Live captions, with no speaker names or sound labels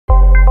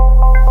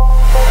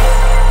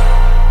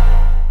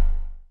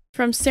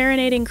From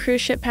serenading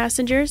cruise ship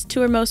passengers to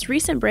her most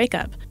recent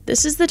breakup,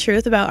 this is the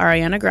truth about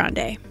Ariana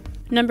Grande.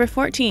 Number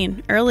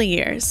 14. Early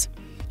years.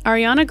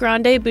 Ariana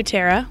Grande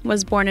Butera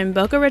was born in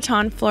Boca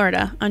Raton,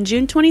 Florida on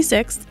June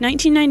 26,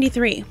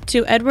 1993,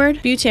 to Edward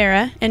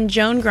Butera and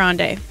Joan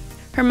Grande.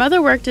 Her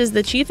mother worked as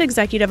the chief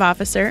executive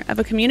officer of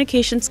a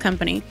communications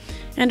company,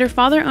 and her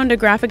father owned a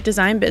graphic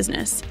design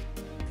business.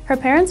 Her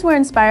parents were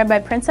inspired by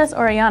Princess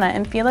Oriana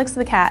and Felix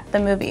the Cat, the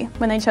movie,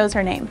 when they chose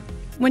her name.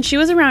 When she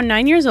was around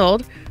 9 years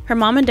old, her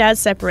mom and dad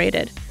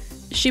separated.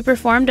 She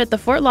performed at the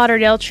Fort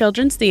Lauderdale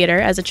Children's Theater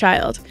as a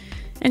child,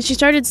 and she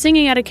started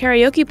singing at a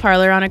karaoke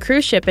parlor on a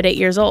cruise ship at 8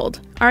 years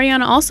old.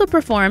 Ariana also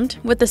performed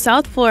with the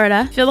South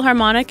Florida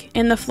Philharmonic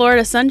and the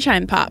Florida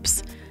Sunshine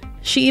Pops.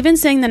 She even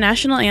sang the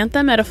national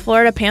anthem at a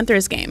Florida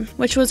Panthers game,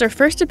 which was her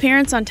first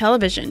appearance on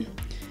television.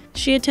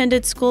 She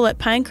attended school at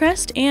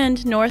Pinecrest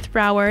and North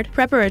Broward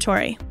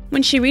Preparatory.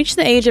 When she reached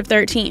the age of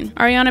 13,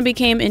 Ariana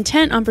became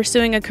intent on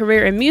pursuing a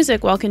career in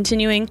music while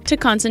continuing to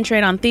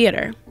concentrate on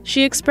theater.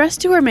 She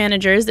expressed to her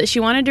managers that she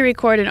wanted to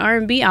record an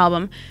R&B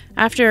album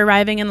after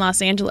arriving in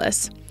Los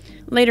Angeles.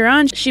 Later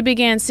on, she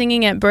began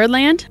singing at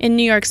Birdland in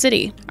New York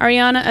City.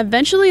 Ariana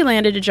eventually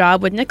landed a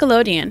job with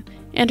Nickelodeon,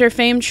 and her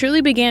fame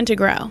truly began to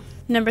grow.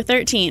 Number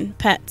 13.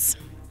 Pets.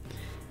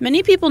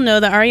 Many people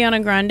know that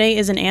Ariana Grande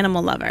is an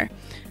animal lover.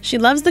 She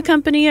loves the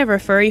company of her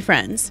furry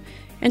friends,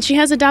 and she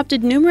has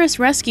adopted numerous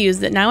rescues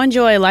that now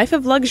enjoy a life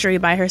of luxury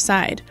by her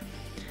side.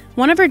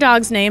 One of her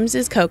dog's names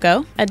is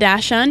Coco, a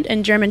Dachshund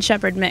and German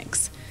Shepherd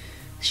mix.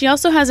 She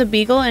also has a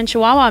Beagle and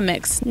Chihuahua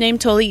mix named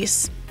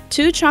Tolise,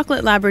 2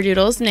 chocolate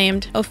Labradoodles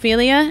named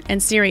Ophelia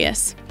and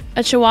Sirius,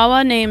 a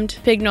Chihuahua named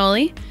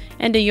Pignoli,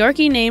 and a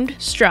Yorkie named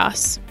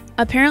Strauss.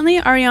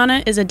 Apparently,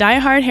 Ariana is a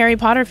die-hard Harry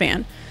Potter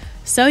fan.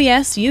 So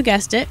yes, you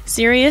guessed it,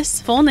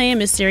 Sirius' full name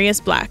is Sirius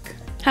Black.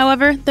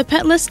 However, the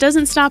pet list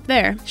doesn't stop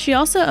there. She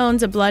also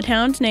owns a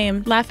bloodhound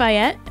named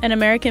Lafayette, an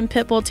American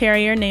Pit Bull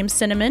Terrier named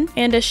Cinnamon,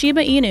 and a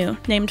Shiba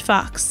Inu named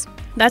Fox.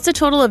 That's a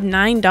total of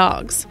 9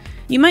 dogs.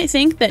 You might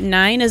think that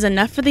 9 is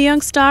enough for the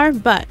young star,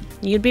 but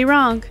you'd be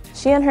wrong.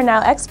 She and her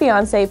now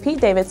ex-fiancé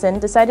Pete Davidson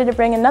decided to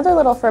bring another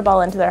little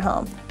furball into their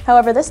home.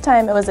 However, this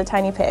time it was a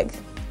tiny pig.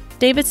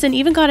 Davidson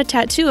even got a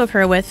tattoo of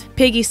her with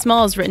Piggy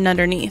Smalls written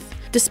underneath.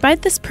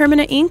 Despite this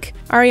permanent ink,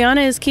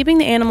 Ariana is keeping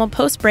the animal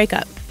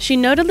post-breakup. She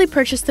notedly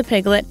purchased the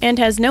piglet and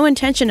has no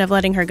intention of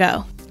letting her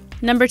go.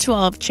 Number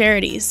 12.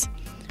 Charities.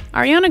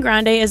 Ariana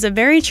Grande is a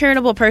very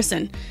charitable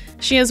person.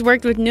 She has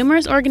worked with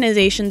numerous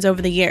organizations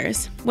over the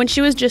years. When she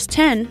was just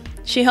 10,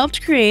 she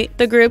helped create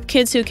the group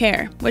Kids Who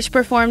Care, which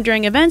performed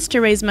during events to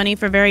raise money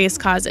for various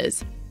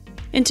causes.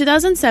 In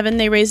 2007,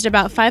 they raised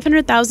about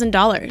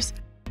 $500,000.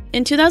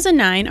 In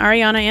 2009,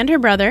 Ariana and her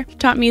brother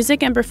taught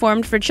music and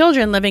performed for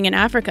children living in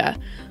Africa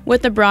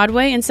with the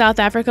Broadway in South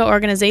Africa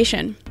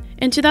organization.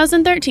 In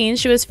 2013,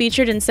 she was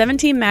featured in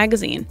 17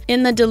 magazine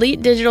in the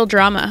Delete Digital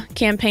Drama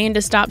campaign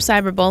to stop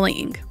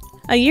cyberbullying.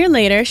 A year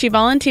later, she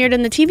volunteered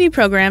in the TV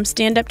program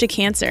Stand Up to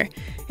Cancer,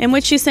 in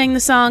which she sang the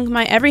song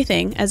My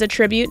Everything as a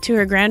tribute to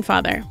her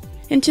grandfather.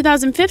 In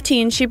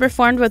 2015, she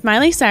performed with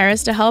Miley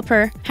Cyrus to help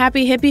her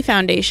Happy Hippie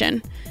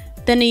Foundation.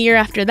 Then a year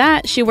after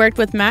that, she worked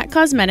with MAC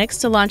Cosmetics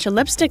to launch a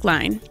lipstick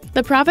line.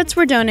 The profits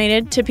were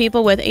donated to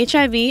people with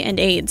HIV and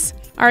AIDS.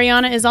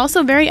 Ariana is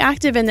also very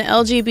active in the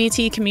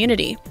LGBT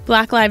community,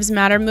 Black Lives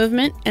Matter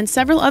movement, and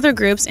several other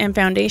groups and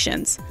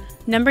foundations.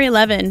 Number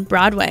 11.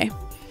 Broadway.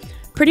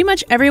 Pretty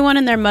much everyone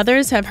and their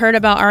mothers have heard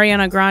about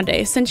Ariana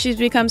Grande since she's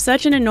become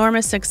such an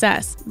enormous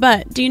success.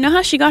 But do you know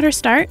how she got her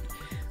start?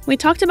 We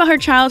talked about her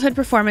childhood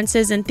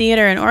performances in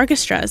theater and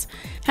orchestras.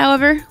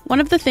 However, one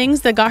of the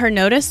things that got her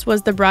noticed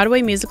was the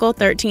Broadway musical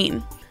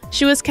 13.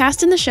 She was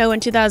cast in the show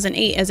in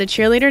 2008 as a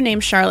cheerleader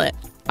named Charlotte.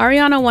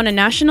 Ariana won a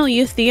National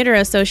Youth Theater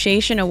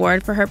Association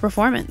award for her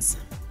performance.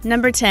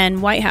 Number 10.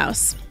 White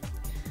House.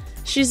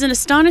 She's an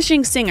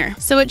astonishing singer,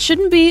 so it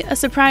shouldn't be a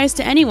surprise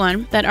to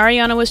anyone that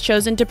Ariana was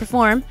chosen to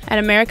perform at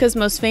America's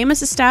most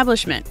famous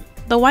establishment,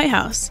 the White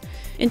House.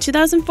 In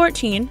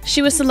 2014,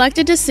 she was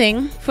selected to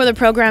sing for the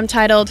program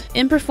titled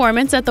In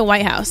Performance at the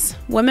White House,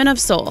 Women of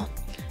Soul.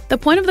 The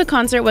point of the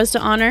concert was to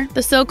honor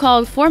the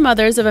so-called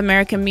foremothers of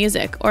American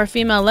music, or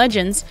female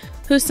legends,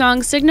 whose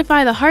songs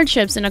signify the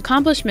hardships and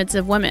accomplishments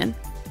of women.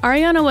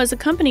 Ariana was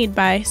accompanied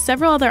by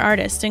several other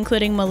artists,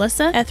 including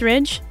Melissa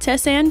Etheridge,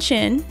 Tessanne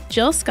Chin,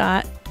 Jill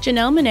Scott,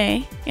 Janelle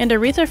Monáe, and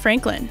Aretha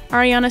Franklin.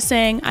 Ariana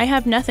sang I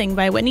Have Nothing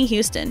by Whitney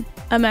Houston,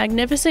 a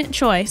magnificent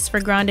choice for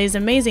Grande's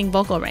amazing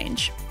vocal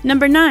range.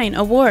 Number 9.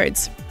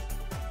 Awards.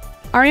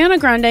 Ariana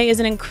Grande is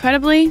an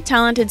incredibly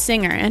talented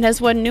singer and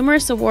has won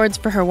numerous awards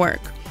for her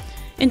work.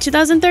 In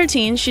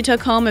 2013, she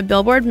took home a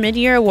Billboard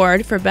Mid-Year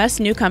Award for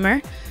Best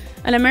Newcomer,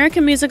 an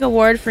American Music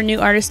Award for New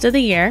Artist of the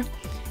Year,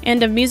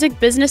 and a Music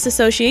Business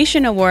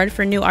Association Award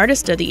for New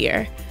Artist of the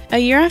Year. A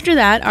year after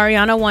that,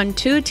 Ariana won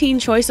 2 Teen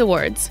Choice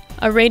Awards,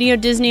 a Radio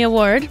Disney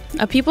Award,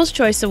 a People's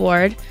Choice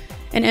Award,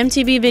 an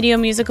MTV Video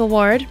Music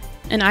Award,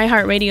 an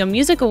iHeartRadio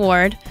Music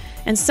Award,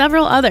 and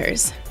several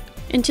others.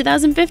 In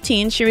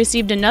 2015, she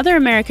received another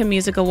American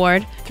Music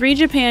Award, 3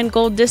 Japan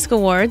Gold Disc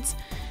Awards,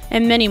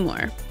 and many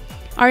more.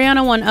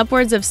 Ariana won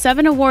upwards of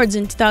 7 awards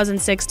in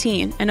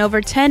 2016 and over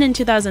 10 in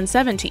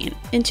 2017.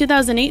 In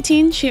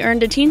 2018, she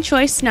earned a Teen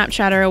Choice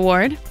Snapchatter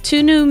Award,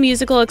 2 new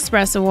Musical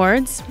Express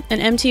Awards, an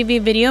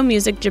MTV Video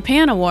Music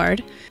Japan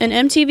Award, an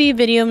MTV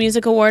Video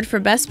Music Award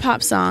for Best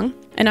Pop Song,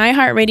 an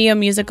iHeartRadio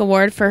Music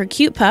Award for her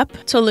cute pup,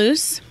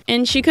 Toulouse,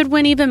 and she could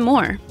win even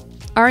more.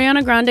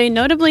 Ariana Grande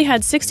notably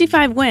had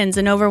 65 wins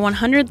and over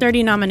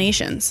 130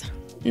 nominations.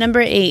 Number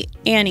 8.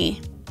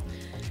 Annie.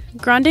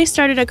 Grande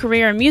started a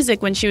career in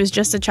music when she was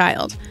just a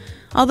child.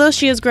 Although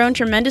she has grown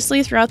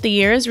tremendously throughout the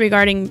years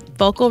regarding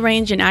vocal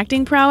range and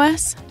acting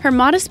prowess, her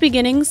modest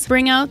beginnings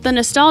bring out the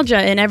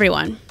nostalgia in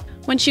everyone.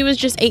 When she was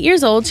just 8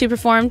 years old, she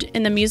performed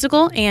in the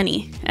musical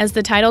Annie as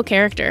the title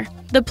character.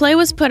 The play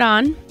was put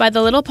on by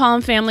the Little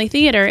Palm Family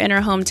Theater in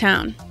her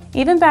hometown.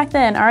 Even back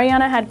then,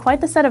 Ariana had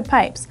quite the set of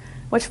pipes,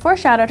 which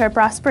foreshadowed her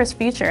prosperous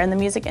future in the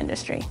music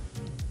industry.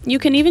 You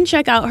can even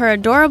check out her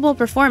adorable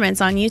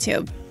performance on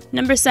YouTube.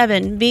 Number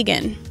 7.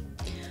 Vegan.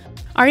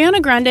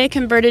 Ariana Grande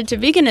converted to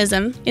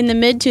veganism in the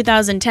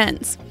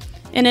mid-2010s.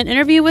 In an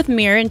interview with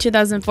Mirror in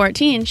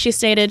 2014, she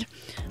stated,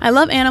 "I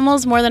love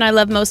animals more than I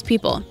love most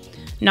people.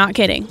 Not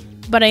kidding.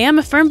 But I am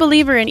a firm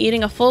believer in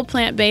eating a full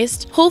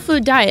plant-based, whole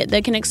food diet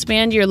that can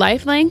expand your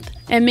life length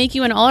and make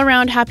you an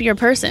all-around happier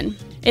person.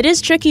 It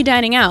is tricky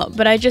dining out,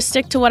 but I just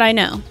stick to what I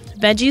know.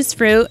 Veggies,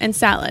 fruit, and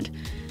salad.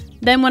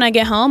 Then when I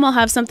get home, I'll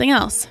have something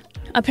else."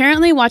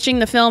 Apparently, watching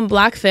the film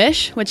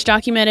Blackfish, which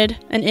documented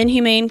an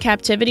inhumane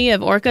captivity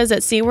of orcas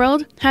at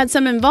SeaWorld, had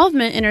some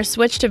involvement in her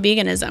switch to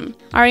veganism.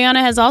 Ariana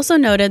has also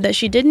noted that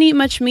she didn't eat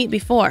much meat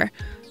before,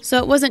 so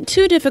it wasn't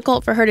too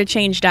difficult for her to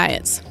change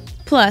diets.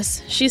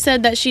 Plus, she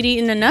said that she'd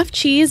eaten enough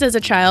cheese as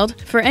a child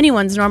for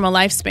anyone's normal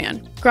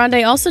lifespan.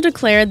 Grande also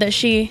declared that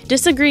she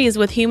disagrees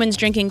with humans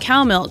drinking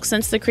cow milk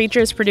since the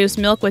creatures produce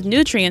milk with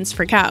nutrients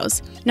for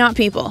cows, not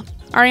people.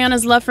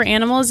 Ariana's love for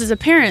animals is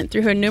apparent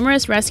through her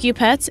numerous rescue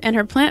pets and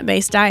her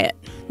plant-based diet.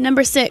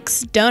 Number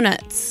 6.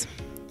 Donuts.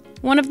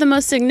 One of the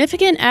most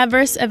significant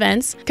adverse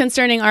events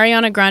concerning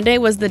Ariana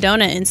Grande was the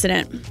donut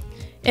incident.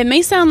 It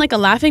may sound like a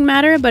laughing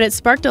matter, but it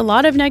sparked a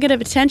lot of negative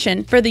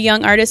attention for the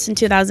young artist in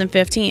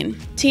 2015.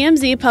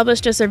 TMZ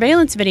published a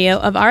surveillance video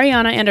of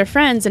Ariana and her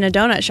friends in a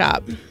donut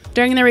shop.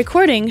 During the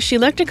recording, she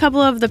licked a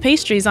couple of the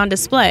pastries on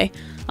display,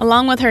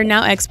 along with her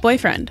now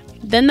ex-boyfriend.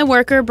 Then the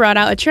worker brought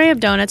out a tray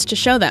of donuts to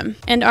show them,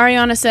 and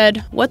Ariana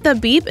said, "What the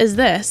beep is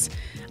this?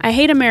 I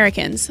hate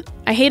Americans.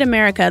 I hate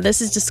America.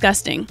 This is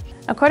disgusting."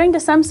 According to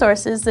some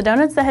sources, the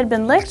donuts that had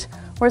been licked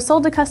were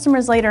sold to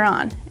customers later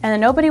on, and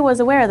nobody was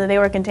aware that they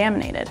were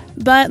contaminated.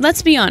 But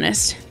let's be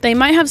honest, they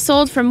might have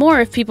sold for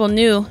more if people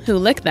knew who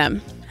licked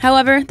them.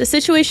 However, the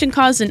situation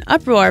caused an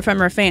uproar from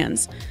her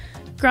fans.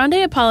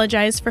 Grande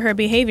apologized for her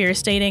behavior,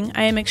 stating,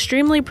 "I am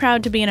extremely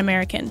proud to be an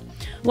American.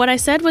 What I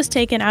said was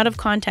taken out of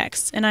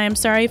context, and I am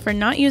sorry for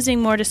not using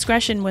more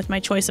discretion with my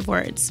choice of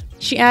words."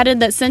 She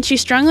added that since she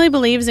strongly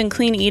believes in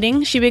clean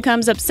eating, she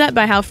becomes upset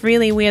by how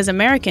freely we as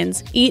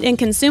Americans eat and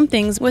consume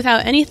things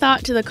without any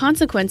thought to the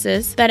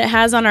consequences that it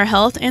has on our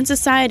health and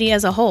society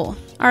as a whole.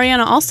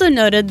 Ariana also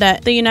noted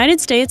that the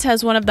United States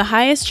has one of the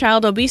highest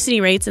child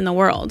obesity rates in the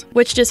world,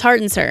 which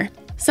disheartens her.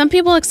 Some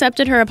people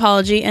accepted her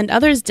apology and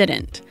others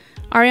didn't.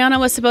 Ariana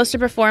was supposed to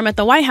perform at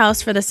the White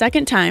House for the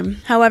second time.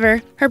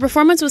 However, her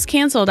performance was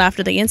canceled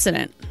after the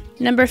incident.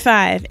 Number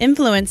 5.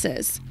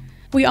 Influences.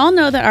 We all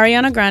know that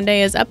Ariana Grande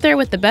is up there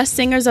with the best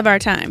singers of our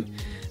time.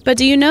 But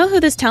do you know who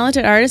this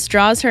talented artist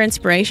draws her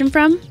inspiration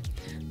from?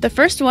 The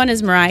first one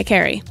is Mariah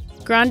Carey.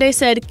 Grande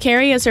said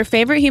Carey is her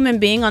favorite human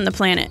being on the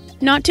planet.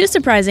 Not too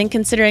surprising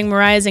considering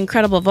Mariah's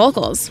incredible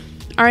vocals.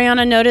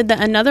 Ariana noted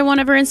that another one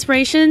of her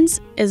inspirations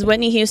is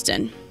Whitney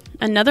Houston,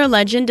 another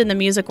legend in the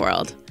music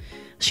world.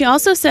 She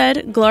also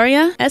said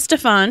Gloria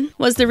Estefan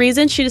was the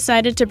reason she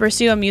decided to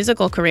pursue a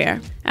musical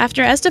career.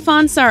 After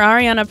Estefan saw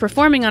Ariana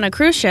performing on a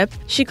cruise ship,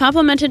 she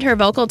complimented her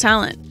vocal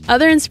talent.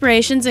 Other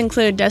inspirations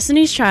include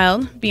Destiny's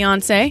Child,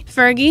 Beyoncé,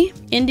 Fergie,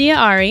 India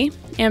Ari,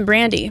 and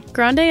Brandy.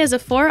 Grande is a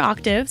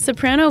 4-octave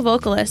soprano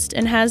vocalist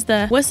and has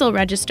the whistle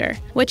register,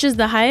 which is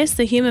the highest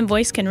the human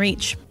voice can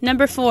reach.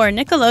 Number 4.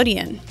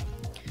 Nickelodeon.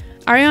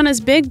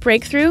 Ariana's big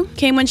breakthrough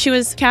came when she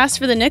was cast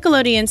for the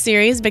Nickelodeon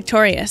series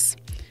Victorious.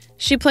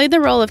 She played the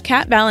role of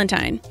Cat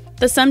Valentine,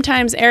 the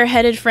sometimes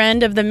airheaded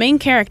friend of the main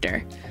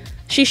character.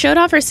 She showed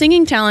off her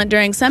singing talent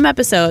during some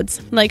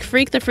episodes, like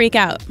Freak the Freak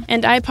Out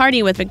and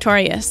iParty with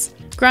Victorious.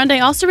 Grande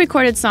also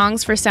recorded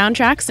songs for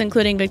soundtracks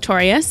including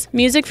Victorious,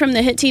 music from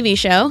the hit TV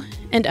show,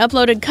 and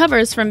uploaded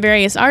covers from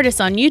various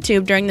artists on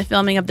YouTube during the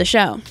filming of the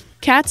show.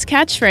 Cat's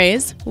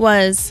catchphrase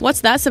was,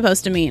 "What's that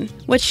supposed to mean?"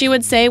 which she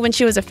would say when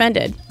she was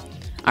offended.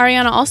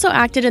 Ariana also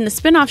acted in the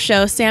spin-off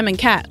show Sam and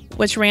Cat,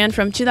 which ran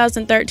from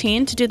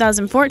 2013 to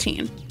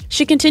 2014.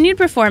 She continued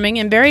performing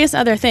in various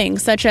other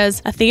things, such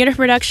as a theater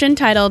production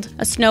titled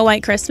A Snow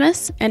White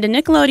Christmas and a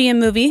Nickelodeon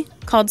movie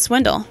called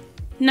Swindle.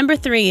 Number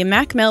 3.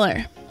 Mac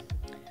Miller.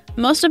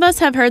 Most of us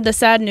have heard the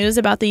sad news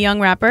about the young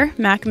rapper,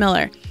 Mac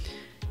Miller.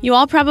 You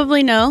all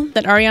probably know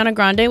that Ariana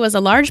Grande was a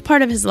large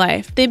part of his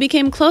life. They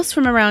became close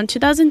from around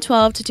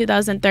 2012 to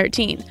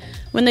 2013,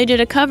 when they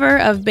did a cover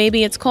of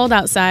Baby It's Cold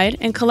Outside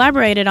and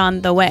collaborated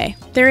on The Way.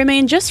 They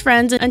remained just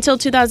friends until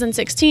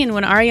 2016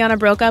 when Ariana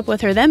broke up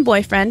with her then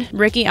boyfriend,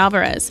 Ricky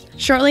Alvarez.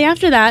 Shortly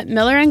after that,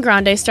 Miller and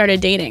Grande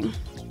started dating.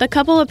 The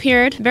couple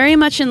appeared very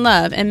much in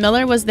love, and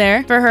Miller was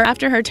there for her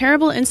after her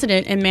terrible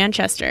incident in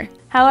Manchester.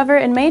 However,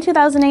 in May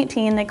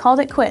 2018, they called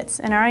it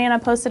quits, and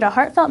Ariana posted a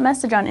heartfelt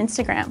message on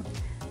Instagram.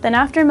 Then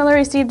after Miller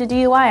received a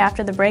DUI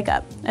after the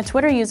breakup, a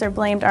Twitter user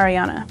blamed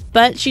Ariana.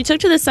 But she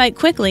took to the site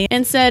quickly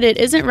and said it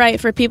isn't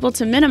right for people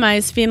to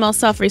minimize female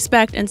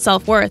self-respect and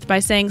self-worth by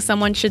saying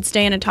someone should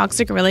stay in a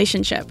toxic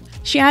relationship.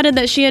 She added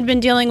that she had been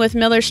dealing with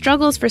Miller's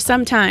struggles for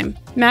some time.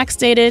 Max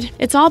stated,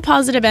 "It's all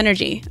positive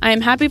energy. I am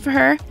happy for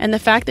her and the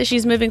fact that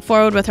she's moving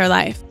forward with her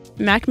life."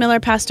 Mac Miller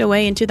passed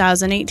away in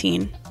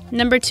 2018.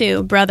 Number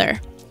 2, brother.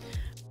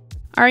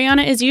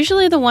 Ariana is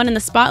usually the one in the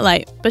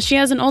spotlight, but she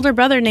has an older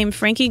brother named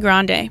Frankie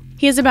Grande.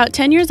 He is about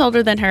 10 years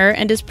older than her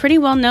and is pretty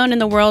well known in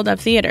the world of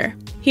theater.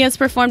 He has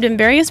performed in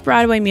various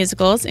Broadway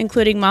musicals,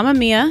 including Mamma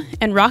Mia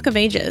and Rock of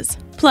Ages.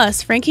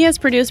 Plus, Frankie has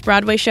produced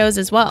Broadway shows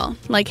as well,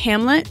 like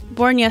Hamlet,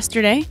 Born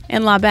Yesterday,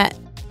 and La Bette.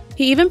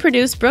 He even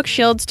produced Brooke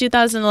Shields'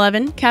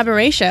 2011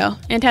 cabaret show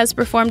and has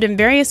performed in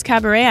various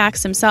cabaret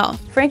acts himself.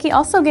 Frankie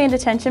also gained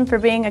attention for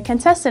being a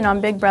contestant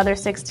on Big Brother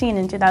 16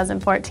 in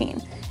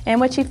 2014, in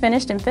which he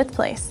finished in 5th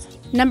place.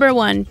 Number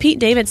 1, Pete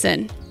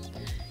Davidson.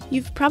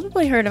 You've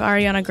probably heard of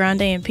Ariana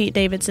Grande and Pete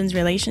Davidson's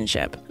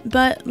relationship,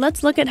 but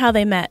let's look at how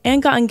they met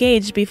and got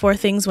engaged before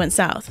things went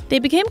south. They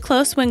became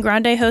close when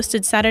Grande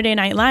hosted Saturday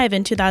Night Live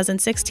in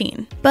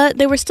 2016, but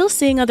they were still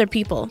seeing other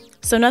people,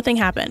 so nothing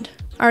happened.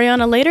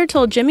 Ariana later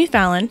told Jimmy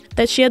Fallon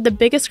that she had the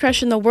biggest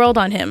crush in the world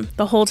on him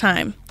the whole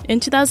time. In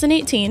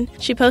 2018,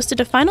 she posted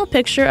a final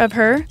picture of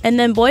her and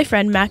then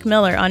boyfriend Mac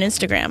Miller on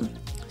Instagram.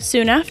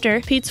 Soon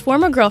after, Pete's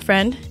former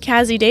girlfriend,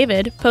 Cassie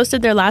David,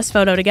 posted their last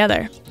photo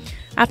together.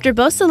 After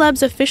both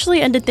celebs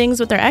officially ended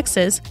things with their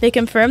exes, they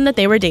confirmed that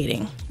they were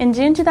dating. In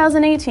June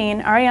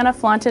 2018, Ariana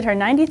flaunted her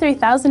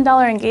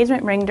 $93,000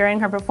 engagement ring during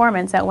her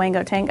performance at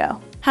Wango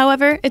Tango.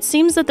 However, it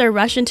seems that their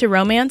rush into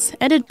romance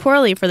ended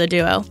poorly for the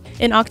duo.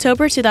 In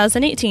October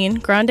 2018,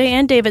 Grande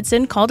and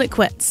Davidson called it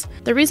quits.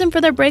 The reason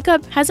for their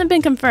breakup hasn't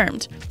been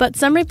confirmed, but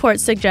some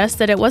reports suggest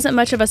that it wasn't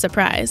much of a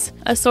surprise.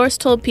 A source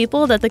told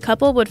People that the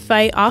couple would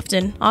fight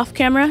often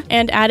off-camera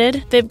and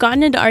added they've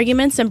gotten into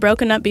arguments and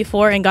broken up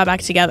before and got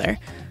back together.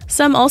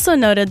 Some also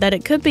noted that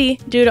it could be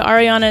due to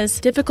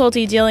Ariana's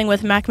difficulty dealing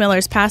with Mac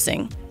Miller's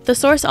passing. The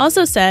source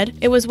also said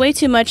it was way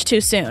too much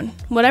too soon.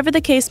 Whatever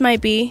the case might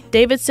be,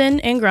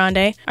 Davidson and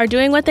Grande are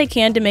doing what they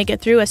can to make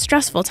it through a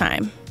stressful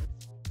time.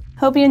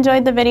 Hope you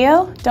enjoyed the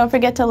video. Don't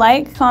forget to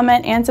like,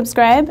 comment, and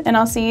subscribe, and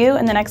I'll see you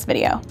in the next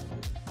video.